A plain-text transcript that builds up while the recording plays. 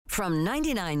From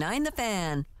 99.9 The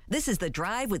Fan, this is The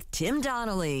Drive with Tim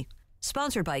Donnelly.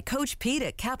 Sponsored by Coach Pete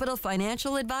at Capital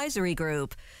Financial Advisory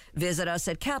Group. Visit us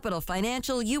at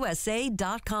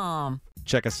capitalfinancialusa.com.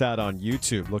 Check us out on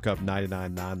YouTube. Look up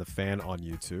 99.9 The Fan on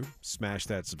YouTube. Smash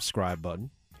that subscribe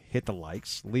button. Hit the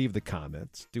likes. Leave the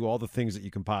comments. Do all the things that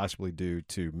you can possibly do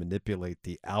to manipulate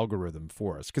the algorithm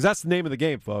for us. Because that's the name of the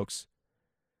game, folks.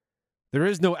 There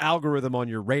is no algorithm on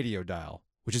your radio dial,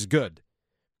 which is good.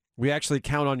 We actually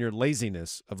count on your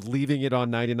laziness of leaving it on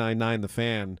 99.9 The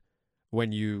Fan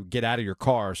when you get out of your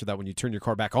car so that when you turn your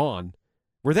car back on,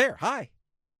 we're there. Hi.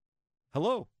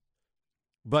 Hello.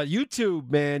 But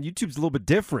YouTube, man, YouTube's a little bit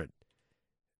different.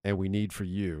 And we need for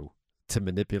you to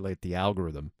manipulate the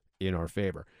algorithm in our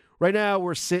favor. Right now,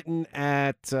 we're sitting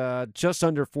at just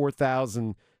under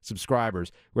 4,000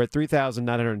 subscribers. We're at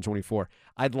 3,924.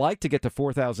 I'd like to get to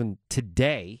 4,000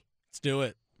 today. Let's do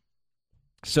it.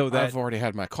 So that I've already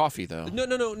had my coffee, though.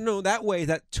 No. That way,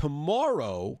 that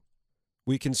tomorrow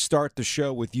we can start the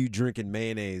show with you drinking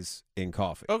mayonnaise in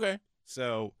coffee. Okay.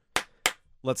 So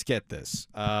let's get this.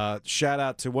 Shout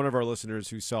out to one of our listeners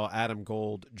who saw Adam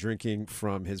Gold drinking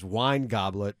from his wine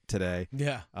goblet today.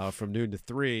 Yeah. From noon to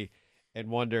 3 and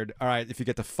wondered, all right, if you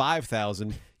get to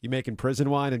 5,000, you making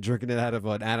prison wine and drinking it out of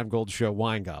an Adam Gold Show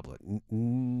wine goblet.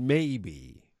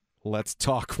 Maybe. Let's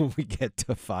talk when we get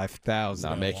to 5,000.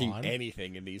 Not making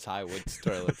anything in these Highwoods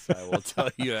toilets. I will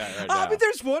tell you that right now. I mean,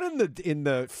 there's one in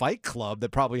the Fight Club that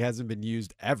probably hasn't been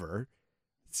used ever.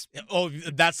 Oh,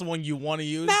 that's the one you want to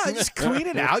use? No, just clean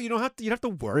it out. You don't have to. You don't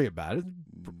have to worry about it.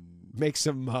 Make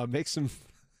some.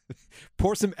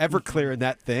 Pour some Everclear in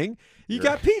that thing. You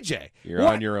got PJ. You're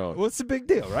on your own. What's the big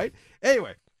deal, right?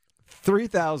 Anyway,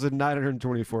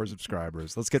 3,924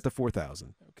 subscribers. Let's get to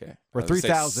 4,000. Okay. Or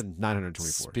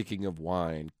 3,924. Speaking of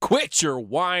wine, quit your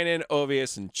whining,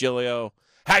 Ovies and Giglio.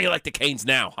 How do you like the Canes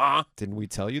now, huh? Didn't we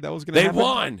tell you that was going to happen? They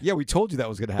won. Yeah, we told you that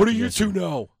was going to happen. What do you two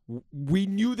know? We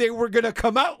knew they were going to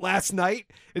come out last night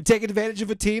and take advantage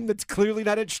of a team that's clearly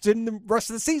not interested in the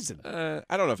rest of the season.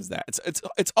 I don't know if it's that.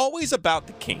 It's always about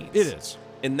the Canes. It is.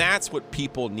 And that's what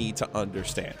people need to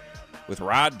understand. With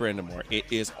Rod Brindamore, it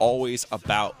is always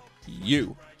about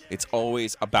you. It's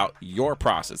always about your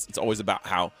process. It's always about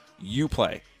how you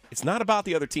play. It's not about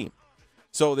the other team.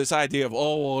 So this idea of,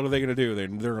 what are they going to do?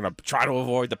 They're going to try to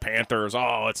avoid the Panthers.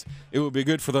 It would be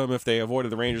good for them if they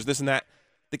avoided the Rangers, this and that.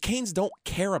 The Canes don't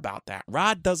care about that.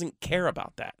 Rod doesn't care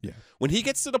about that. Yeah. When he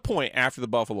gets to the point after the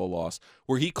Buffalo loss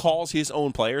where he calls his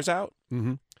own players out,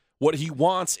 what he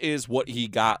wants is what he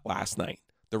got last night.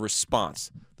 The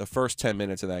response, the first 10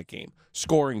 minutes of that game,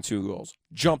 scoring 2 goals,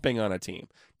 jumping on a team,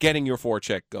 getting your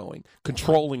forecheck going,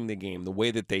 controlling the game the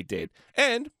way that they did.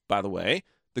 And, by the way,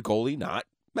 the goalie not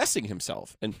messing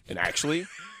himself and actually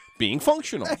being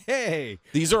functional. Hey.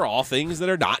 These are all things that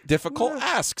are not difficult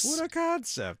asks. What a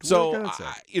concept. So,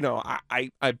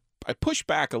 I push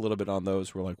back a little bit on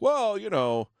those who are like,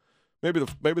 maybe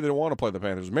they don't want to play the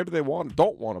Panthers. Maybe they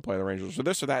don't want to play the Rangers or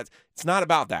this or that. It's not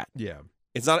about that. Yeah.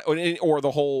 It's not, or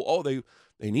the whole, they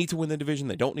need to win the division.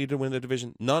 They don't need to win the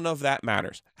division. None of that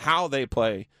matters. How they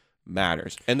play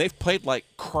matters. And they've played like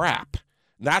crap.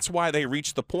 That's why they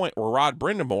reached the point where Rod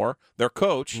Brindamore, their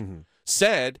coach,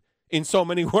 said in so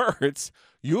many words,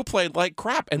 you played like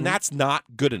crap, and that's not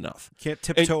good enough. Can't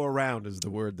tiptoe around is the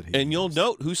word that he used. You'll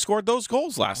note who scored those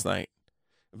goals last night.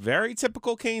 Very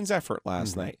typical Canes effort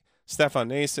last night. Stefan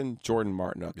Nason, Jordan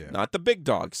Martinook. Not the big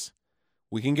dogs.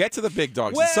 We can get to the big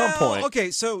dogs at some point.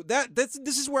 Okay, so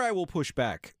this is where I will push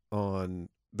back on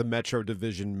the Metro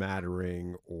Division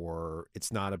mattering, or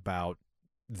it's not about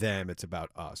them, it's about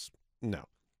us. No.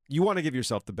 You want to give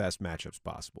yourself the best matchups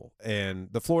possible. And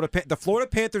the Florida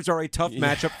Panthers are a tough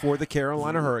matchup for the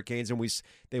Carolina Hurricanes, and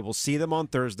they will see them on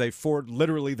Thursday for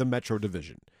literally the Metro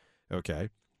Division. Okay?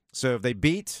 So if they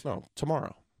beat... No,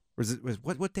 tomorrow.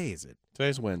 What day is it?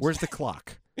 Today's Wednesday. Where's the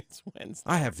clock? It's Wednesday.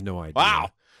 I have no idea.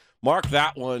 Wow. Mark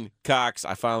that one, Cox.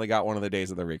 I finally got one of the days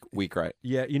of the week right.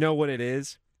 Yeah, you know what it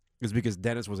is? It's because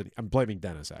Dennis wasn't... I'm blaming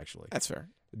Dennis, actually. That's fair.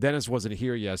 Dennis wasn't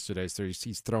here yesterday, so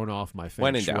he's thrown off my feng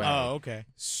When in shui. doubt. Oh, okay.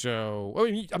 So, I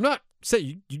mean, I'm not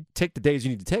saying you take the days you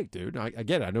need to take, dude. I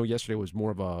get it. I know yesterday was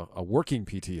more of a working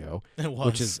PTO, It was.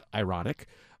 which is ironic,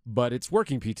 but it's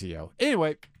working PTO.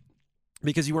 Anyway,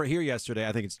 because you weren't here yesterday,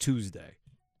 I think it's Tuesday.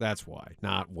 That's why,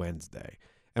 not Wednesday.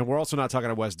 And we're also not talking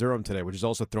to Wes Durham today, which is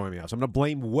also throwing me off. So I'm going to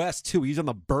blame Wes, too. He's on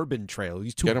the Bourbon Trail.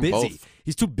 He's too busy. Both.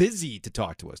 He's too busy to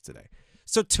talk to us today.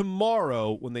 So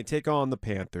tomorrow, when they take on the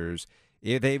Panthers,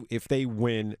 if they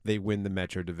win, they win the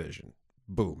Metro Division.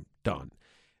 Boom, done.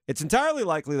 It's entirely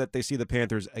likely that they see the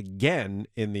Panthers again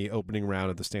in the opening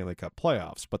round of the Stanley Cup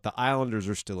Playoffs, but the Islanders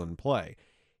are still in play.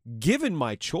 Given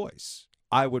my choice,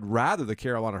 I would rather the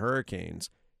Carolina Hurricanes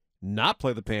not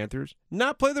play the Panthers,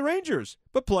 not play the Rangers,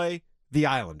 but play the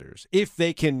Islanders if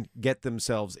they can get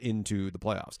themselves into the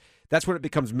playoffs. That's when it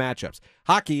becomes matchups.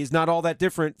 Hockey is not all that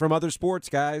different from other sports,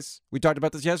 guys. We talked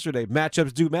about this yesterday.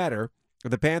 Matchups do matter.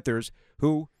 The Panthers,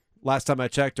 who, last time I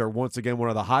checked, are once again one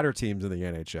of the hotter teams in the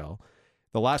NHL.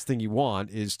 The last thing you want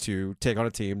is to take on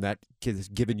a team that has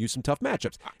given you some tough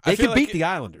matchups. They can beat the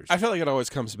Islanders. I feel like it always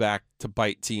comes back to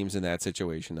bite teams in that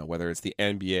situation, though, whether it's the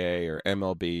NBA or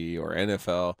MLB or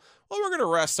NFL. Well, we're going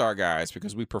to rest our guys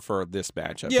because we prefer this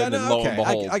matchup. Yeah, and then lo and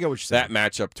behold, I get what you're saying.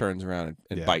 that matchup turns around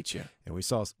and bites you. And we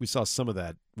saw some of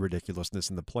that ridiculousness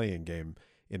in the play-in game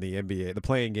in the NBA, the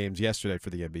play-in games yesterday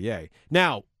for the NBA.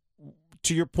 Now,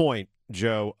 to your point,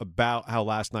 Joe, about how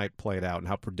last night played out and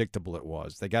how predictable it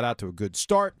was. They got out to a good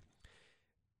start.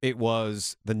 It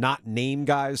was the not name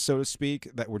guys, so to speak,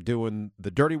 that were doing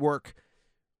the dirty work.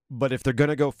 But if they're going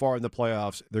to go far in the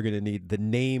playoffs, they're going to need the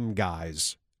name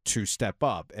guys to step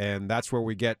up. And that's where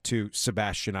we get to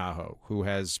Sebastian Aho, who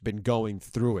has been going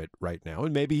through it right now.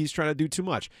 And maybe he's trying to do too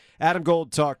much. Adam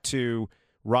Gold talked to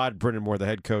Rod Brind'Amour, the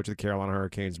head coach of the Carolina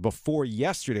Hurricanes, before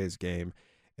yesterday's game,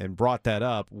 and brought that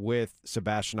up with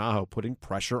Sebastian Aho putting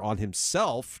pressure on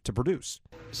himself to produce.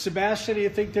 Sebastian, do you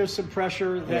think there's some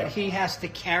pressure that he has to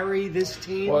carry this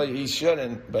team? Well, he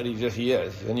shouldn't, but he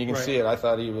is. And you can see it. I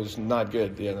thought he was not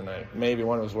good the other night. Maybe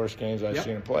one of his worst games I've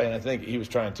seen him play. And I think he was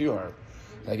trying too hard.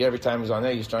 Like every time he's on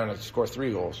there, he's trying to score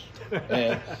 3 goals.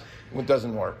 And it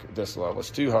doesn't work at this level. It's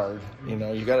too hard. You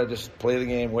know, you got to just play the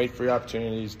game, wait for your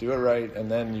opportunities, do it right, and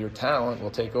then your talent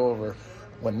will take over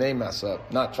when they mess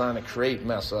up, not trying to create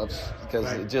mess-ups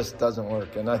because it just doesn't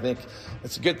work. And I think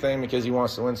it's a good thing because he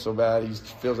wants to win so bad. He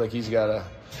feels like he's got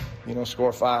to,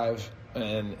 score 5,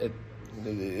 and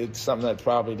it's something that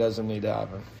probably doesn't need to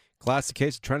happen. Classic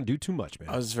case of trying to do too much, man.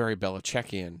 I was very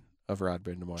Belichickian of Rod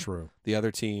Brind'Amour. True. The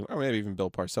other team, or maybe even Bill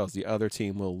Parcells, the other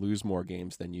team will lose more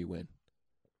games than you win.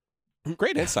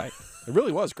 Great insight. It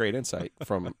really was great insight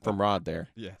from Rod there.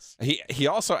 Yes. He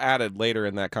also added later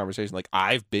in that conversation, like,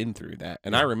 I've been through that.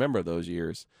 And I remember those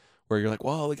years where you're like,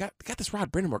 well, we got this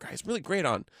Rod Brind'Amour guy. He's really great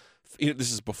on.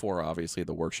 This is before, obviously,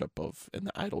 the worship of and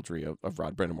the idolatry of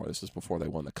Rod Brind'Amour. This is before they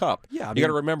won the Cup. Yeah, you got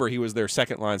to remember he was their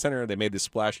second-line center. They made this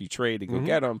splashy trade to go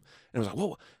get him. And it was like,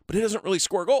 whoa, but he doesn't really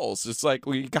score goals. It's like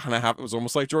we kind of have. It was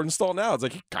almost like Jordan Staal now. It's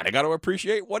like you kind of got to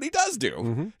appreciate what he does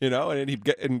do, And he'd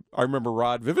get. And I remember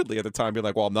Rod vividly at the time being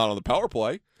like, well, I'm not on the power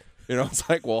play. It's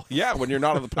like, well, yeah, when you're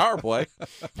not on the power play,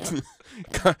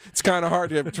 it's kind of hard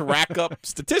to rack up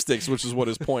statistics, which is what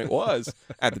his point was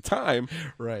at the time.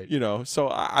 Right. So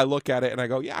I look at it and I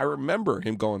go, yeah, I remember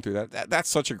him going through that. That's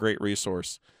such a great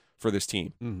resource for this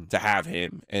team to have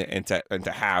him and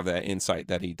to have that insight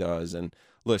that he does. And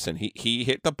listen, he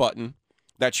hit the button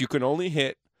that you can only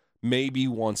hit maybe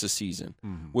once a season,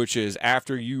 which is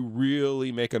after you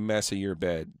really make a mess of your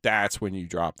bed. That's when you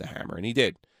drop the hammer. And he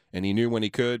did. And he knew when he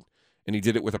could. And he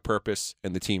did it with a purpose,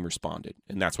 and the team responded.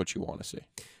 And that's what you want to see.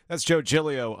 That's Joe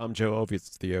Giglio. I'm Joe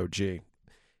Ovies, the OG.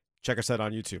 Check us out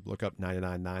on YouTube. Look up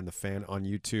 99.9 The Fan on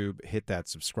YouTube. Hit that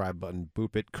subscribe button.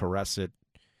 Boop it. Caress it.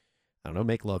 I don't know.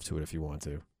 Make love to it if you want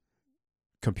to.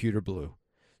 Computer blue.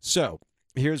 So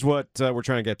here's what we're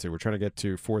trying to get to. We're trying to get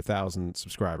to 4,000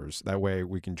 subscribers. That way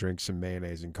we can drink some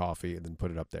mayonnaise and coffee and then put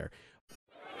it up there.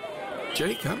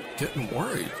 Jake, I'm getting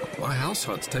worried. My house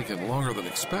hunt's taking longer than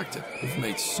expected. We've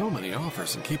made so many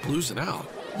offers and keep losing out.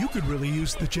 You could really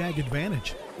use the JAG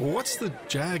Advantage. Well, what's the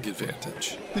JAG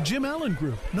Advantage? The Jim Allen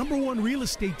Group, #1 real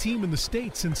estate team in the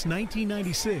state since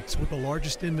 1996, with the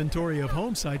largest inventory of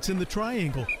home sites in the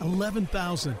Triangle,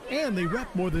 11,000. And they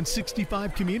rep more than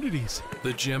 65 communities.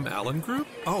 The Jim Allen Group?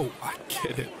 Oh, I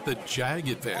get it. The JAG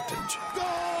Advantage.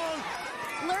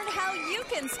 Learn how you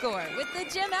can score with the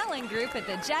Jim Allen Group at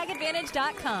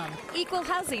thejagadvantage.com. Equal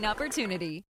housing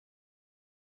opportunity.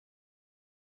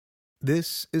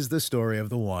 This is the story of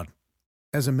the one.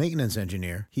 As a maintenance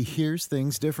engineer, he hears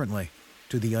things differently.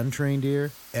 To the untrained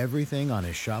ear, everything on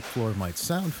his shop floor might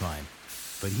sound fine,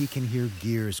 but he can hear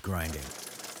gears grinding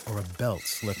or a belt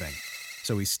slipping.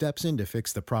 So he steps in to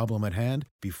fix the problem at hand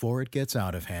before it gets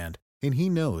out of hand. And he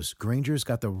knows Grainger's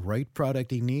got the right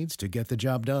product he needs to get the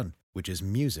job done, which is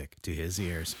music to his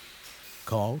ears.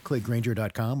 Call, click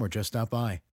Grainger.com, or just stop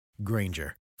by.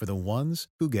 Grainger, for the ones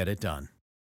who get it done.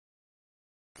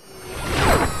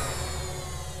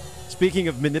 Speaking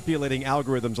of manipulating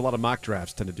algorithms, a lot of mock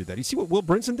drafts tend to do that. You see what Will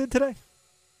Brinson did today?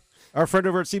 Our friend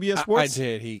over at CBS Sports? I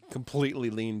did. He completely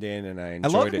leaned in, and I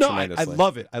enjoyed it tremendously. I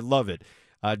love it. I love it.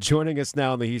 Joining us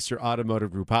now on the Heister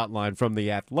Automotive Group hotline from The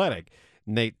Athletic,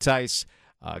 Nate Tice,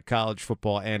 college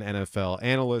football and NFL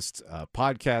analyst,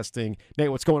 podcasting. Nate,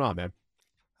 what's going on, man?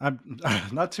 I'm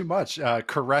not too much.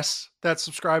 Caress that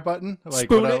subscribe button. Like,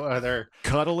 Spoon what it. are there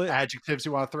Cuddle it. adjectives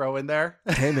you want to throw in there?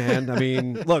 Hey, man. I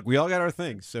mean, look, we all got our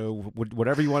things. So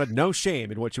whatever you want to, no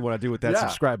shame in what you want to do with that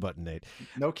subscribe button, Nate.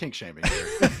 No kink shaming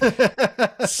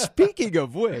here. Speaking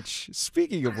of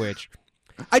which,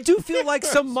 I do feel like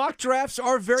some mock drafts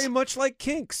are very much like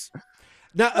kinks.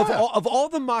 Now, of all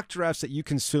the mock drafts that you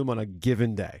consume on a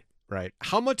given day, right,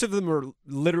 how much of them are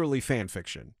literally fan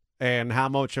fiction? And how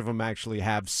much of them actually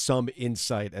have some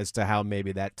insight as to how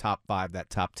maybe that top 5, that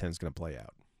top 10 is going to play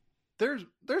out?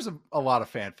 There's a lot of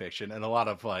fan fiction and a lot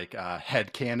of like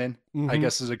head canon, I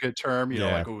guess is a good term. You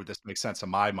know, like, oh, this makes sense in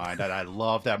my mind. And I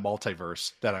love that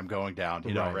multiverse that I'm going down,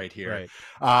 right here.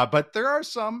 Right. But there are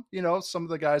some, some of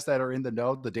the guys that are in the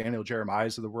know, the Daniel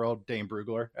Jeremiahs of the world, Dane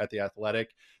Brugler at The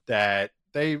Athletic, that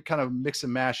they kind of mix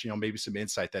and mash, maybe some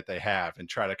insight that they have and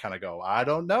try to kind of go, I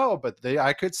don't know, but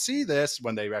I could see this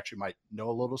when they actually might know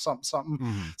a little something.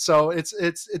 Mm-hmm. So it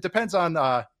depends on,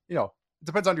 it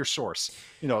depends on your source,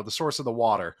 the source of the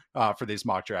water for these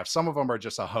mock drafts. Some of them are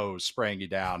just a hose spraying you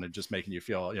down and just making you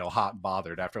feel, hot and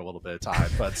bothered after a little bit of time.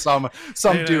 But some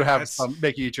do have some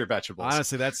make you eat your vegetables.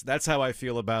 Honestly, that's how I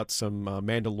feel about some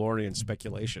Mandalorian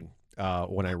speculation.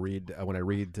 When I read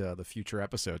the future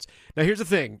episodes. Now, here's the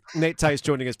thing. Nate Tice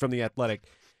joining us from The Athletic.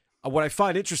 What I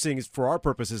find interesting is, for our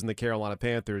purposes in the Carolina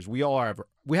Panthers, we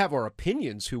have our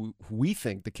opinions who we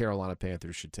think the Carolina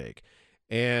Panthers should take.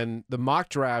 And the mock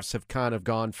drafts have kind of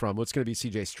gone from what's going to be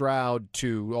CJ Stroud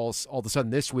to all of a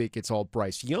sudden this week it's all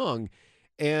Bryce Young.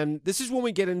 And this is when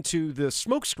we get into the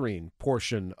smokescreen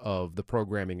portion of the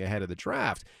programming ahead of the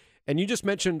draft. And you just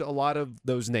mentioned a lot of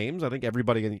those names. I think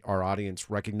everybody in our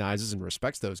audience recognizes and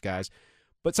respects those guys.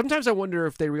 But sometimes I wonder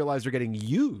if they realize they're getting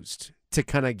used to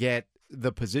kind of get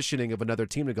the positioning of another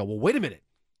team to go, well, wait a minute.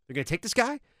 They're going to take this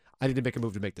guy? I need to make a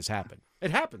move to make this happen. It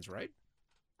happens, right?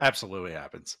 Absolutely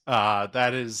happens.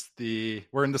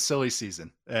 We're in the silly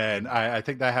season. And I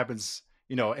think that happens.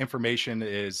 Information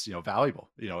is, valuable.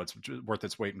 It's worth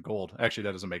its weight in gold. Actually,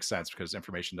 that doesn't make sense because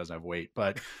information doesn't have weight,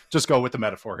 but just go with the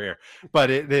metaphor here. But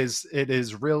it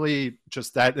is really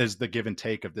just that is the give and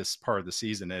take of this part of the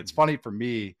season. And it's funny for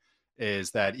me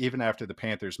is that even after the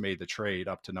Panthers made the trade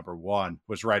up to number 1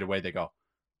 was right away, they go,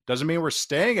 doesn't mean we're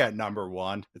staying at number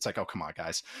 1. It's like, oh, come on,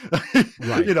 guys.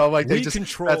 Right. Like we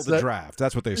control the draft.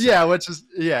 That's what they say.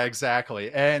 Yeah,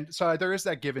 exactly. And so there is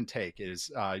that give and take is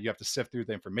you have to sift through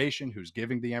the information, who's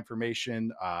giving the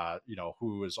information,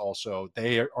 who is also,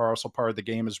 they are also part of the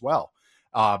game as well.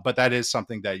 But that is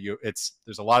something that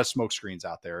there's a lot of smoke screens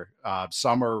out there.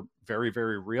 Some are very,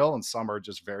 very real and some are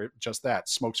just that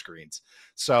smoke screens.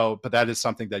 So, but that is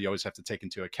something that you always have to take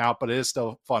into account, but it is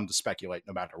still fun to speculate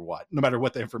no matter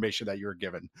what the information that you're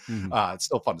given. Mm-hmm. It's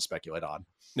still fun to speculate on.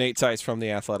 Nate Tice from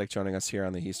The Athletic joining us here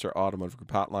on the Heister Automotive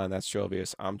Group Hotline. That's Joe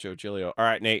Ovies. I'm Joe Giglio. All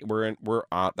right, Nate,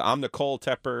 I'm Nicole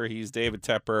Tepper. He's David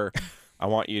Tepper. I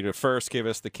want you to first give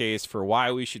us the case for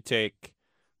why we should take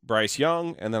Bryce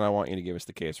Young, and then I want you to give us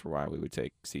the case for why we would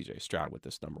take CJ Stroud with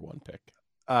this number 1 pick.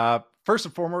 First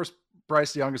and foremost,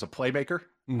 Bryce Young is a playmaker.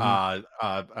 Mm-hmm.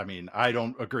 I mean, I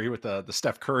don't agree with the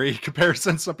Steph Curry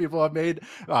comparison some people have made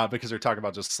because they're talking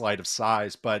about just slight of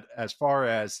size. But as far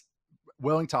as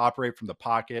willing to operate from the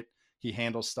pocket, he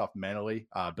handles stuff mentally.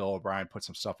 Bill O'Brien put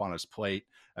some stuff on his plate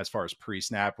as far as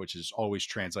pre-snap, which is always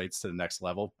translates to the next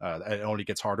level. It only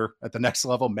gets harder at the next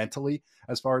level mentally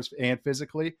as far as and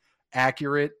physically.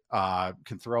 Accurate,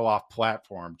 can throw off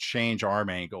platform, change arm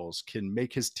angles, can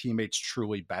make his teammates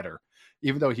truly better.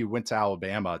 Even though he went to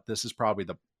Alabama, this is probably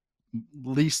the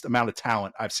least amount of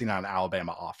talent I've seen on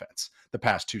Alabama offense the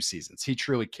past 2 seasons. He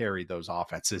truly carried those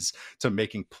offenses to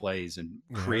making plays and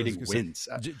creating wins.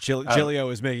 Giglio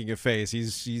is making a face.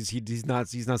 He's not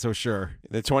so sure.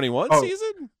 The 21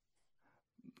 season?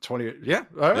 20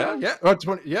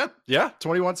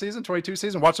 21 season, 22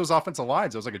 season. Watch those offensive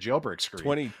lines. It was like a jailbreak screen.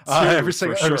 22 every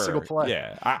single play.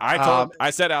 Yeah,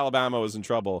 I said Alabama was in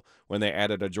trouble when they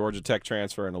added a Georgia Tech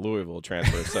transfer and a Louisville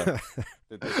transfer. So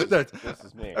this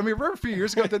is me. I mean, remember a few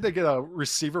years ago, did they get a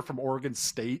receiver from Oregon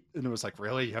State? And it was like,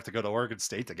 really, you have to go to Oregon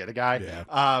State to get a guy?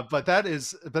 Yeah. But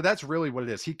that's really what it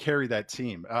is. He carried that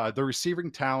team. The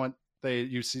receiving talent.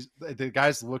 The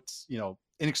guys looked,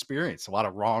 inexperienced, a lot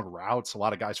of wrong routes, a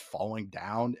lot of guys falling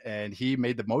down, and he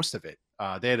made the most of it.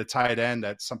 They had a tight end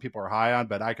that some people are high on,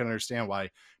 but I can understand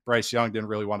why Bryce Young didn't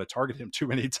really want to target him too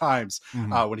many times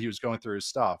when he was going through his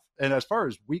stuff. And as far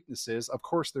as weaknesses, of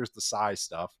course, there's the size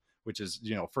stuff, which is,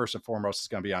 first and foremost is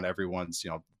going to be on everyone's,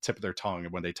 tip of their tongue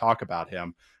when they talk about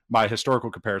him. My historical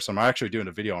comparison, I'm actually doing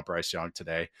a video on Bryce Young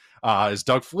today, is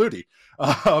Doug Flutie,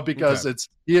 because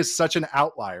he is such an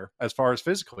outlier as far as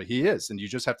physically he is. And you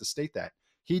just have to state that.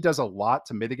 He does a lot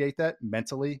to mitigate that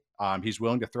mentally. He's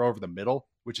willing to throw over the middle,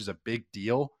 which is a big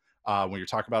deal when you're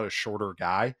talking about a shorter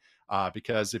guy.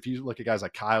 Because if you look at guys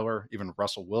like Kyler, even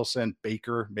Russell Wilson,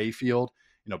 Baker Mayfield,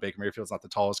 Baker Mayfield's not the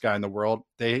tallest guy in the world.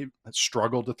 They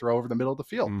struggle to throw over the middle of the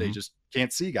field. They just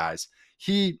can't see guys.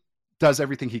 He does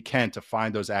everything he can to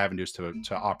find those avenues to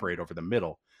operate over the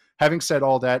middle. Having said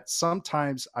all that,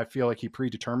 sometimes I feel like he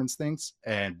predetermines things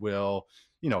and will,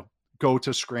 go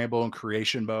to scramble and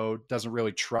creation mode, doesn't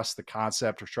really trust the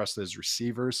concept or trust his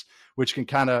receivers, which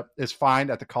is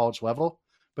fine at the college level.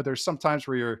 But there's sometimes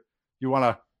where you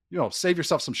want to, save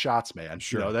yourself some shots, man.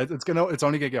 Sure. It's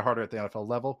only gonna get harder at the NFL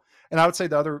level. And I would say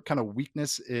the other kind of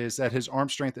weakness is that his arm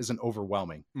strength isn't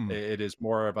overwhelming. It is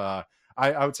more of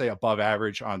I would say above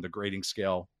average on the grading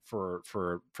scale for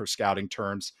scouting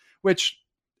terms, which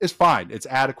is fine. It's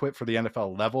adequate for the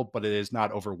NFL level, but it is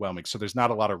not overwhelming. So there's not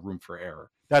a lot of room for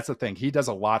error. That's the thing. He does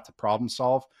a lot to problem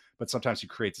solve, but sometimes he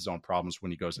creates his own problems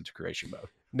when he goes into creation mode.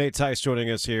 Nate Tice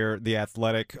joining us here, The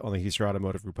Athletic, on the Heister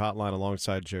Automotive Group hotline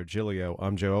alongside Joe Giglio.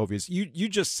 I'm Joe Ovies. You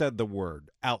just said the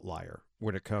word outlier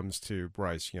when it comes to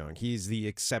Bryce Young. He's the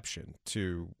exception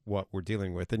to what we're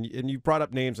dealing with. And you brought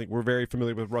up names like we're very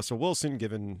familiar with Russell Wilson,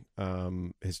 given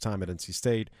his time at NC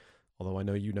State. Although I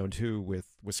know too with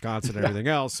Wisconsin and everything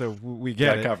else, so we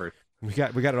get it covered. We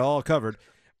got it all covered.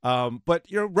 But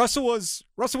Russell was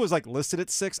like listed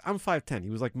at 6. I'm 5'10". He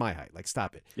was like my height. Like,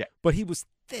 stop it. Yeah. But he was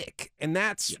thick, and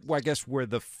that's I guess where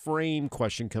the frame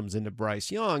question comes into Bryce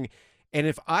Young. And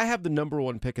if I have the number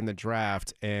 1 pick in the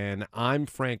draft and I'm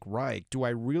Frank Reich, do I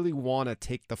really want to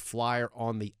take the flyer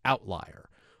on the outlier?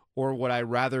 Or would I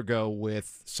rather go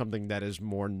with something that is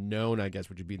more known, I guess,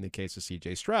 which would be in the case of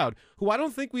CJ Stroud, who I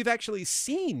don't think we've actually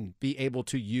seen be able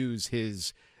to use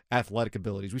his athletic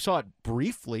abilities. We saw it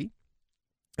briefly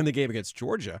in the game against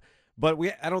Georgia, but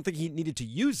I don't think he needed to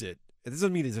use it. It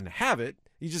doesn't mean he doesn't have it.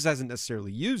 He just hasn't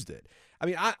necessarily used it. I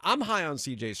mean, I'm high on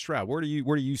CJ Stroud. Where do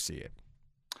you see it?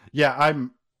 Yeah,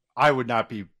 I would not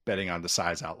be betting on the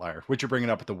size outlier. What you're bringing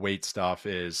up with the weight stuff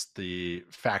is the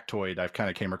factoid I've kind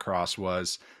of came across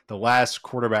was the last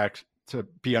quarterback to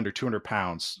be under 200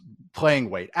 pounds playing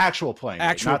weight, actual playing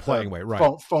weight,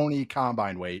 right? Phony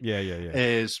combine weight.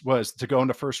 Was to go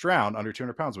into first round under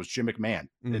 200 pounds was Jim McMahon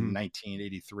in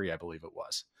 1983, I believe it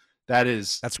was.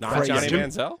 That's not crazy. Johnny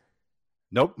Manziel?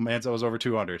 Nope, Manziel was over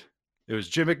 200. It was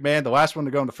Jim McMahon. The last one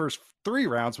to go in the first 3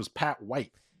 rounds was Pat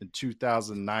White in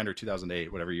 2009 or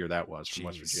 2008, whatever year that was, from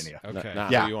West Virginia. Okay.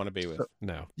 Not who you want to be with.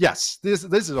 No. Yes. This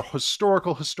is a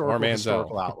historical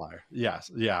outlier.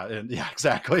 Yes. Yeah. And yeah,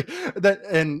 exactly.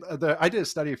 I did a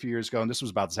study a few years ago, and this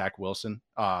was about Zach Wilson,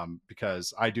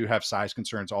 because I do have size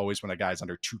concerns always when a guy's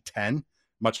under 210,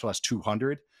 much less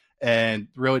 200. And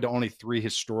really the only 3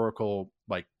 historical,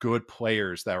 good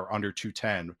players that were under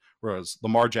 210 was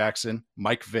Lamar Jackson,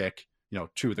 Mike Vick,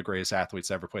 2 of the greatest athletes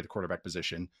to ever play the quarterback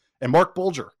position, and Mark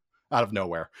Bulger out of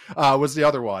nowhere was the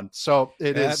other one. So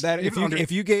it is that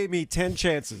if you gave me 10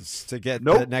 chances to get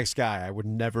the next guy, I would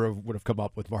have come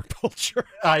up with Mark Bulger.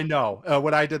 I know.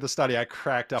 When I did the study, I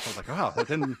cracked up. I was like, oh, I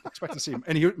didn't expect to see him.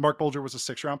 And Mark Bulger was a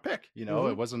 6th-round pick.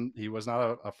 He was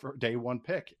not a day 1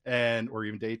 pick or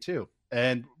even day 2.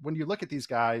 And when you look at these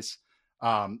guys,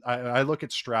 I look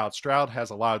at Stroud. Stroud has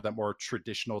a lot of that more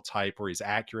traditional type where he's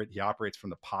accurate. He operates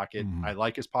from the pocket. I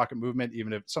like his pocket movement,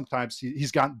 even if sometimes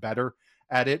he's gotten better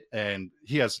at it. And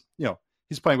he has,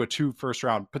 he's playing with 2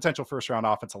 potential first round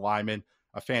offensive linemen,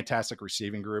 a fantastic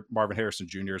receiving group. Marvin Harrison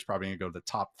Jr. is probably going to go to the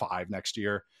top 5 next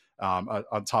year, on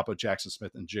top of Jackson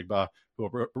Smith and Jigba, who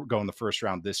will go in the first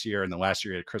round this year. And then last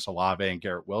year he had Chris Olave and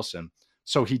Garrett Wilson.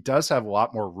 So he does have a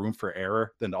lot more room for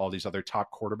error than all these other top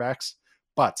quarterbacks.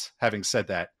 But having said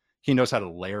that, he knows how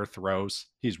to layer throws.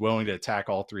 He's willing to attack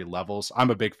all 3 levels. I'm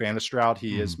a big fan of Stroud.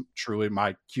 He is truly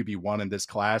my QB1 in this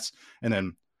class. And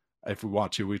then if we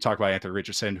want to, we talk about Anthony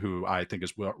Richardson, who I think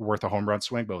is worth a home run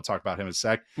swing, but we'll talk about him in a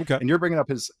sec. Okay. And you're bringing up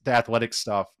the athletic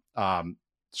stuff.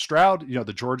 Stroud,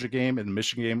 the Georgia game and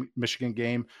the Michigan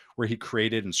game where he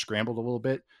created and scrambled a little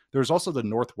bit. There was also the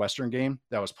Northwestern game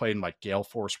that was played in gale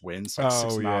force winds,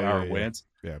 6 mile-an-hour winds.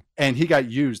 Yeah. And he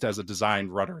got used as a design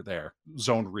runner there,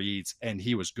 zone reads, and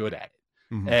he was good at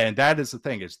it. And that is the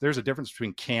thing, is there's a difference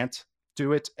between can't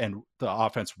do it and the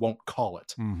offense won't call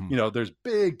it. There's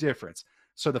big difference.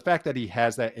 So the fact that he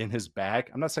has that in his bag,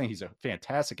 I'm not saying he's a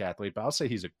fantastic athlete, but I'll say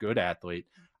he's a good athlete.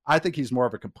 I think he's more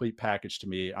of a complete package to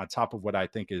me, on top of what I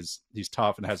think is he's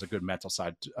tough and has a good mental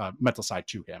side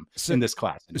to him in this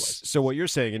class. Anyways. So what you're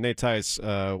saying, and Nate Tice,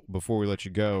 before we let you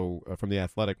go from The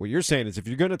Athletic, what you're saying is if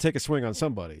you're going to take a swing on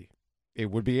somebody, it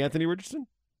would be Anthony Richardson?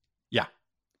 Yeah.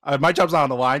 My job's not on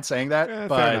the line saying that,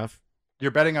 but fair enough.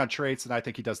 You're betting on traits, and I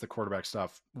think he does the quarterback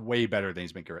stuff way better than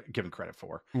he's been given credit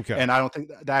for. Okay. And I don't think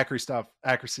the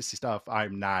accuracy stuff,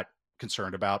 I'm not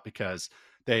concerned about because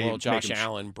Josh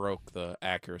Allen broke the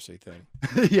accuracy thing.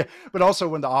 Yeah, but also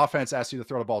when the offense asks you to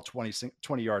throw the ball 20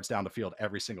 yards down the field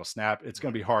every single snap, it's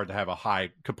going to be hard to have a high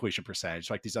completion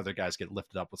percentage. Like these other guys get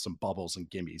lifted up with some bubbles and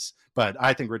gimmies. But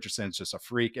I think Richardson's just a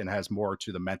freak and has more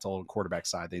to the mental and quarterback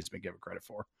side than he's been given credit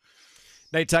for.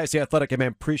 Nate Tice, The Athletic, man,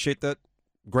 appreciate that.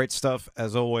 Great stuff,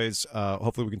 as always.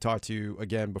 Hopefully we can talk to you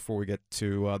again before we get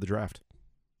to the draft.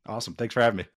 Awesome. Thanks for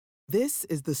having me. This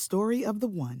is the story of the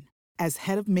one. As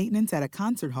head of maintenance at a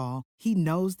concert hall, he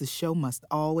knows the show must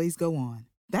always go on.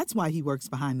 That's why he works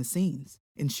behind the scenes,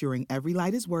 ensuring every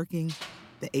light is working,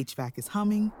 the HVAC is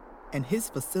humming, and his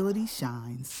facility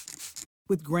shines.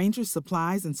 With Grainger's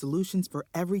supplies and solutions for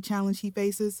every challenge he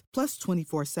faces, plus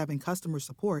 24/7 customer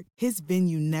support, his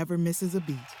venue never misses a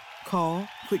beat. Call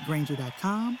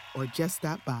quickgrainger.com or just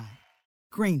stop by.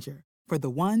 Grainger, for the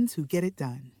ones who get it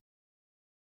done.